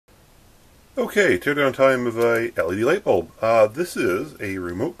Okay, teardown time of a LED light bulb. This is a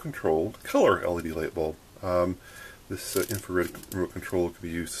remote-controlled color LED light bulb. This infrared remote control can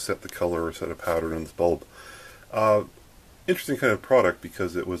be used to set the color or set a pattern on this bulb. Interesting kind of product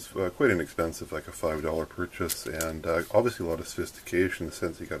because it was quite inexpensive, like a $5 purchase, and obviously a lot of sophistication in the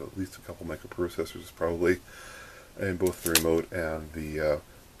sense you got at least a couple microprocessors probably in both the remote and the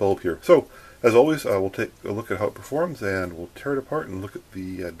bulb here. So, as always, we'll take a look at how it performs and we'll tear it apart and look at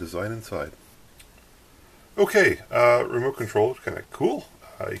the design inside. Okay, remote control is kind of cool.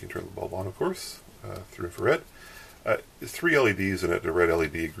 You can turn the bulb on, of course, through infrared. There's 3 LEDs in it, a red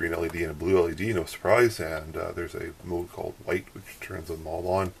LED, a green LED, and a blue LED, no surprise, and there's a mode called white, which turns them all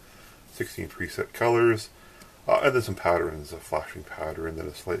on, 16 preset colors, and then some patterns, a flashing pattern, then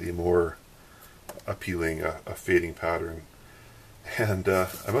a slightly more appealing, a fading pattern. And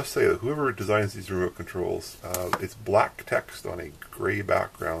I must say that whoever designs these remote controls, it's black text on a gray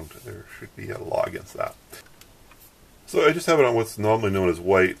background. There should be a law against that. So I just have it on what's normally known as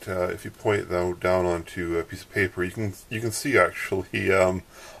white. If you point down onto a piece of paper, you can see actually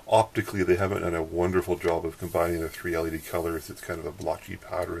optically they haven't done a wonderful job of combining the 3 LED colors. It's kind of a blotchy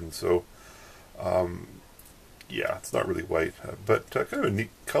pattern, so yeah, it's not really white, but kind of a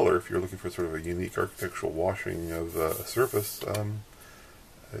neat color if you're looking for sort of a unique architectural washing of a surface.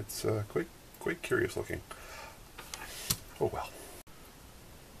 It's quite curious looking. Oh well.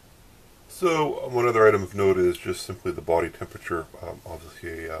 So one other item of note is just simply the body temperature.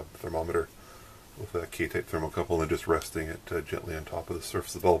 Obviously a thermometer with a K-type thermocouple and just resting it gently on top of the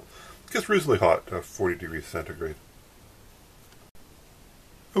surface of the bulb. It gets reasonably hot, 40 degrees centigrade.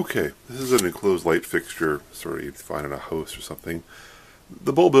 Okay, this is an enclosed light fixture, sort of you'd find in a house or something.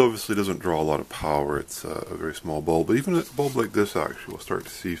 The bulb obviously doesn't draw a lot of power, it's a very small bulb, but even a bulb like this actually will start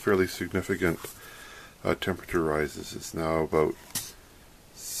to see fairly significant temperature rises. It's now about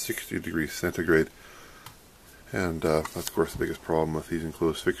 60 degrees centigrade, and that's of course the biggest problem with these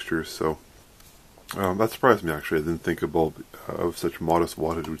enclosed fixtures, so that surprised me actually. I didn't think a bulb of such modest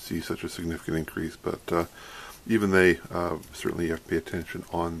wattage would see such a significant increase, but even they certainly have to pay attention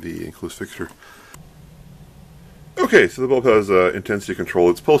on the enclosed fixture. Okay, so the bulb has intensity control.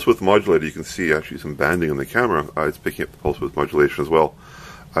 It's pulse width modulated. You can see actually some banding on the camera. It's picking up the pulse width modulation as well.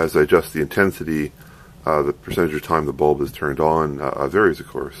 As I adjust the intensity, the percentage of time the bulb is turned on varies, of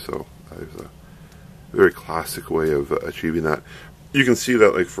course. So there's a very classic way of achieving that. You can see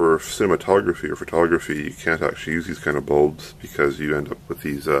that, like for cinematography or photography, you can't actually use these kind of bulbs because you end up with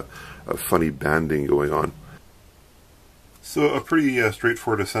these funny banding going on. So a pretty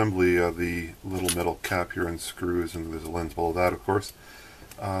straightforward assembly. The little metal cap here unscrews, and there's a lens below that, of course.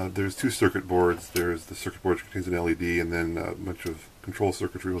 There's 2 circuit boards. There's the circuit board which contains an LED, and then a bunch of control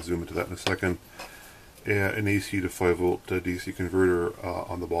circuitry. We'll zoom into that in a second. An AC to 5 volt DC converter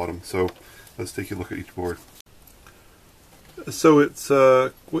on the bottom. So let's take a look at each board. So it's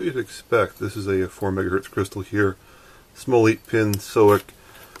what you'd expect. This is a 4 megahertz crystal here, small 8-pin SOIC.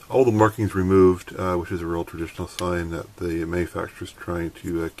 All the markings removed, which is a real traditional sign that the manufacturer's trying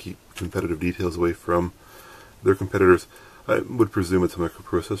to keep competitive details away from their competitors. I would presume it's a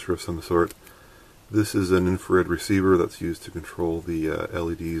microprocessor of some sort. This is an infrared receiver that's used to control the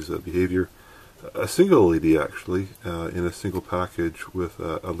LED's behavior. A single LED actually, in a single package with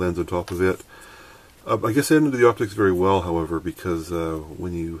a lens on top of it. I guess it ended the optics very well, however, because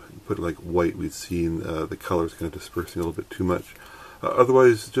when you put it like white, we'd seen the colors kind of dispersing a little bit too much.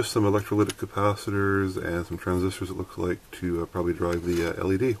 Otherwise, just some electrolytic capacitors and some transistors, it looks like, to probably drive the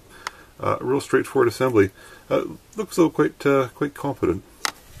LED. A real straightforward assembly. Looks though quite competent.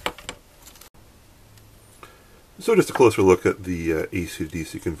 So just a closer look at the AC to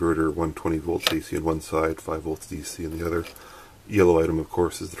DC converter, 120 volts AC on one side, 5 volts DC on the other. Yellow item, of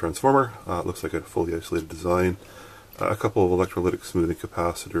course, is the transformer. It looks like a fully isolated design. A couple of electrolytic smoothing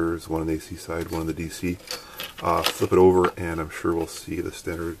capacitors, one on the AC side, one on the DC. Flip it over and I'm sure we'll see the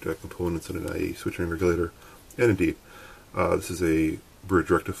standard components in an IA switching regulator. And indeed, this is a bridge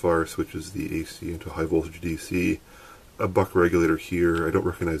rectifier, switches the AC into high voltage DC. A buck regulator here. I don't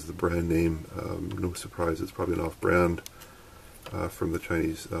recognize the brand name. No surprise, it's probably an off-brand from the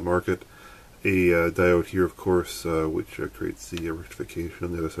Chinese market. A diode here, of course, which creates the rectification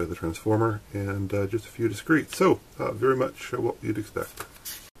on the other side of the transformer, and just a few discrete. So, very much what you'd expect.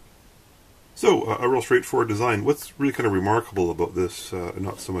 So, a real straightforward design. What's really kind of remarkable about this,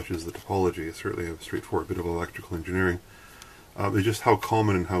 not so much as the topology, it's certainly a straightforward bit of electrical engineering, is just how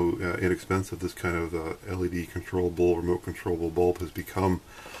common and how inexpensive this kind of LED controllable, remote controllable bulb has become.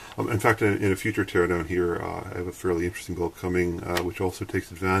 In fact, in a future teardown here, I have a fairly interesting bulb coming, which also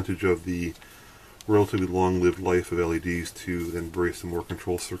takes advantage of the relatively long-lived life of LEDs to then brace some more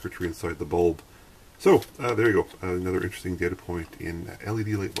control circuitry inside the bulb. So there you go, another interesting data point in LED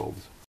light bulbs.